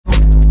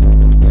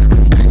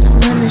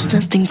there's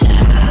nothing to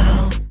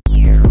help.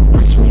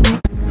 Watch me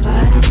make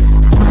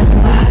one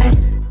by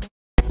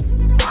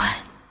one.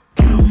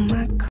 Count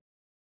my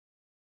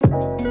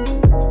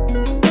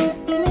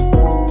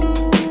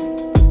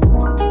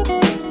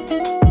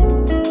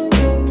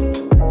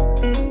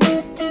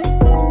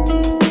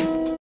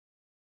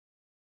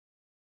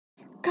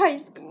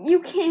Guys, you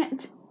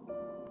can't.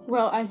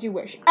 Well, as you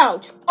wish.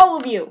 Out! All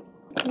of you!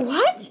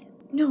 What?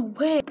 No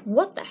way.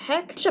 What the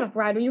heck? Shut up,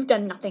 Ryder. You've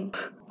done nothing.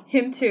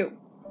 Him too.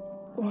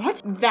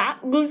 What? That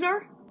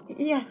loser?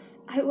 Yes,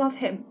 I love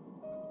him.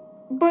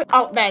 But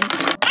out then.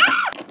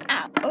 Ah!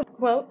 Ow.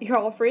 Well, you're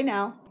all free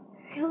now.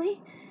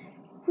 Really?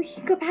 We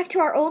can go back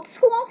to our old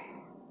school?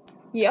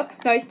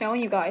 Yep, nice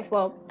knowing you guys.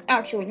 Well,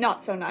 actually,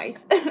 not so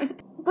nice.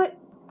 But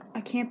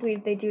I can't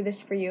believe they do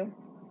this for you.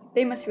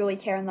 They must really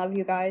care and love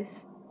you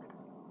guys.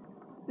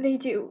 They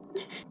do.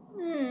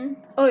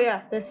 Oh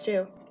yeah, this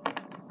too.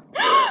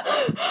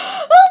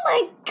 Oh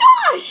my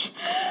gosh!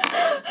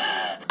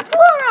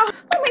 Flora!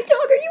 Oh my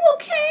dog, are you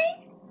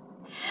okay?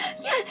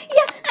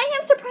 Yeah, I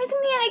am.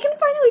 Surprisingly, I can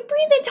finally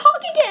breathe and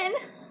talk again.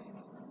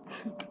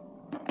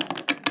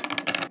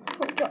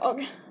 Oh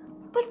dog.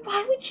 But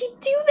why would she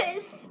do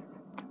this?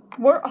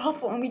 We're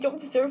awful and we don't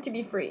deserve to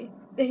be free.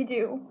 They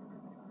do.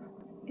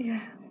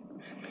 Yeah.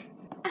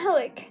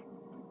 Alec,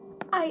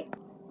 I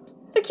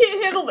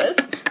can't handle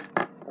this.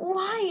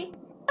 Why?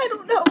 I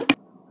don't know.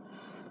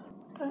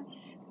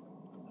 Guys.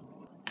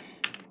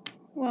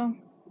 Well,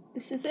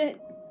 this is it.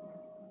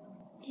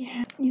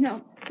 Yeah, you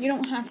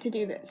don't have to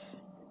do this.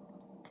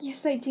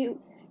 Yes, I do.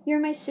 You're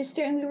my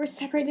sister and we were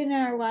separated in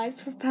our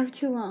lives for far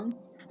too long.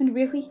 And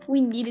really,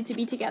 we needed to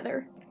be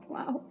together.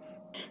 Wow.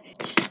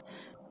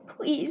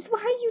 Please, why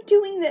are you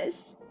doing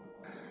this?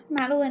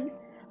 Madeline,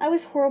 I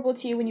was horrible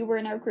to you when you were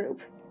in our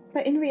group.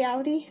 But in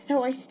reality,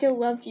 though I still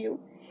loved you,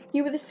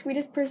 you were the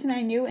sweetest person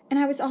I knew, and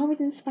I was always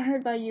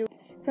inspired by you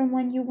from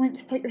when you went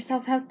to put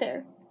yourself out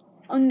there.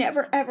 I'll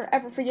never, ever,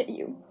 ever forget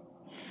you.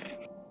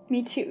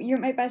 Me too. You're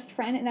my best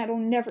friend, and that'll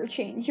never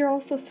change. You're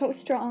also so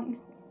strong.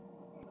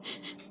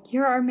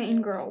 You're our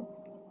main girl.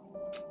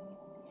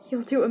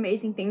 You'll do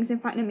amazing things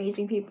and find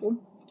amazing people.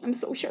 I'm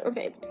so sure of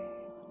it.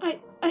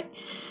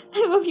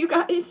 I love you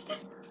guys.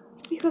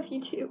 We love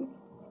you too.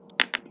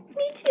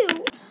 Me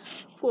too.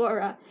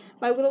 Flora,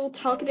 my little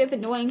talkative,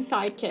 annoying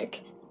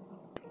sidekick.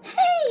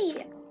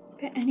 Hey!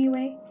 But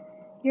anyway,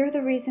 you're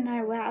the reason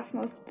I laugh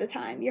most of the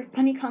time. Your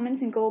funny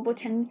comments and gullible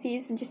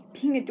tendencies and just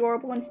being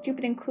adorable and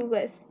stupid and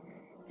clueless.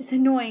 It's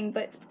annoying,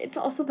 but it's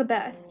also the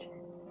best.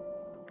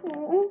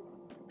 Oh.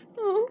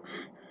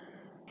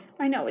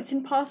 I know, it's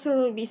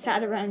impossible to be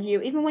sad around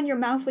you. Even when your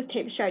mouth was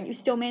taped shut, you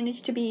still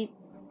managed to be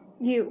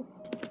you.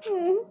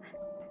 Oh.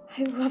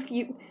 I love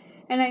you.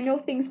 And I know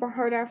things were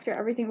hard after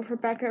everything with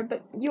Rebecca,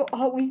 but you'll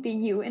always be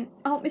you, and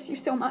I'll miss you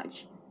so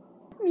much.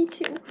 Me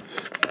too.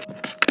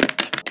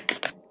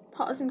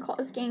 Paws and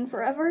Claws gang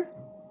forever.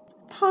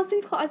 Paws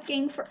and Claws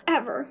gang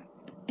forever.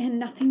 And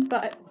nothing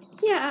but.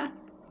 Yeah.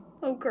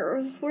 Oh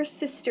girls, we're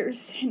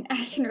sisters. And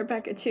Ash and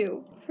Rebecca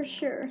too. For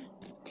sure.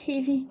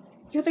 Tavy,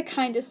 you're the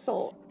kindest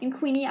soul. And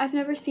Queenie, I've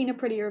never seen a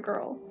prettier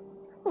girl.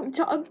 Oh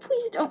dog,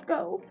 please don't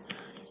go.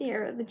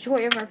 Sierra, the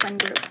joy of our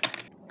friend group.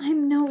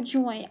 I'm no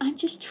joy. I'm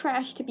just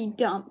trash to be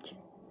dumped.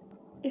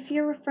 If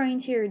you're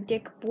referring to your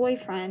dick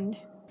boyfriend,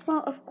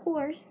 well, of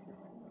course.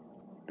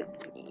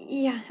 But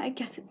yeah, I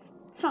guess it's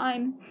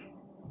time.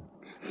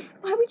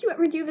 Why would you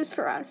ever do this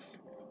for us?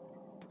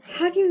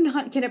 How do you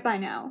not get it by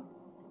now?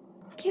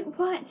 Get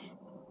what?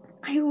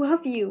 I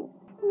love you.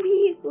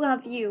 We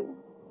love you.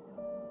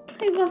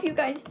 I love you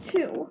guys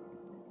too.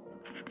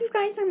 You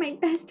guys are my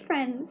best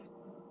friends.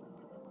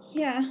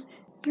 Yeah,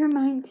 you're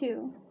mine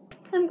too.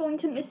 I'm going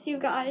to miss you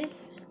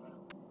guys.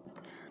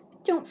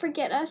 Don't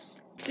forget us.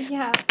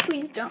 Yeah,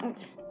 please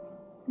don't.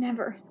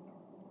 Never.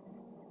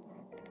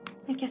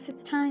 I guess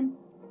it's time.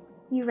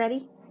 You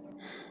ready?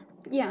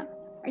 Yeah.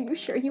 Are you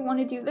sure you want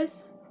to do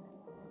this?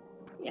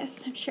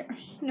 Yes, I'm sure.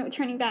 No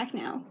turning back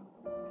now.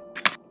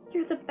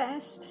 You're the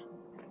best.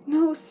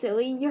 No,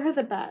 silly, you're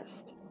the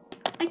best.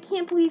 I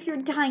can't believe you're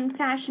dying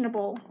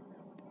fashionable.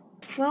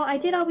 Well, I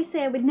did always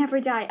say I would never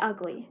die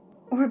ugly.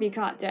 Or be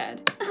caught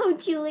dead. Oh,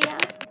 Julia.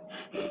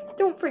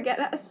 Don't forget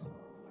us.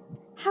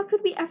 How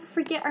could we ever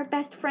forget our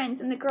best friends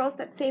and the girls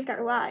that saved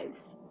our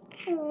lives?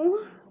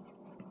 Oh.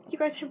 You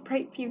guys have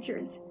bright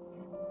futures.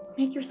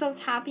 Make yourselves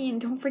happy and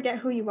don't forget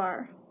who you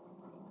are.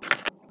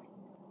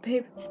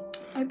 Babe,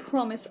 I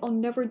promise I'll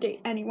never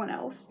date anyone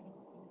else.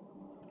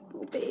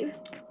 Oh, babe.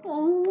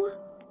 Oh.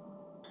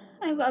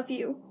 I love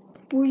you.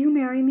 Will you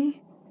marry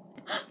me?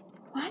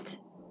 What?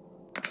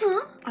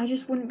 Huh? I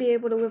just wouldn't be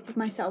able to live with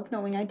myself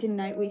knowing I didn't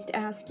at least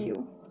ask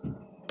you.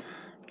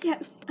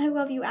 Yes, I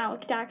love you,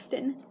 Alec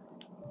Daxton.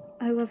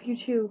 I love you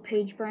too,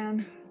 Paige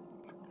Brown.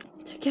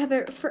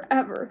 Together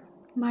forever,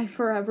 my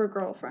forever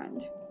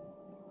girlfriend.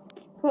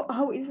 We'll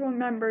always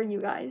remember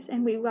you guys,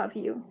 and we love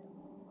you.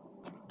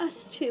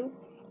 Us too.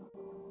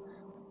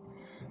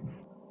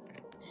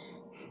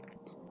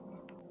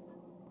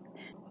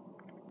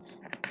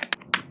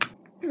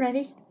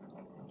 Ready?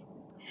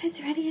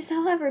 As ready as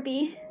I'll ever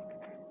be.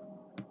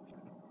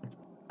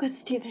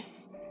 Let's do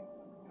this.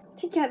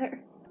 Together.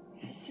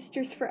 As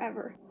sisters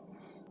forever.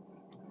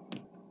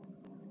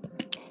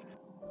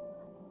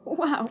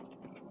 Wow.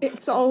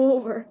 It's all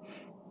over.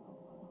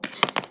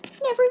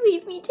 Never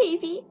leave me,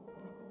 Tavy.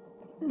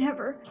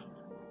 Never.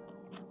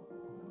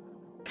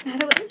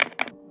 Madeline.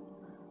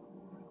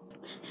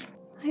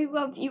 I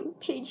love you,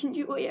 Paige and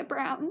Julia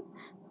Brown.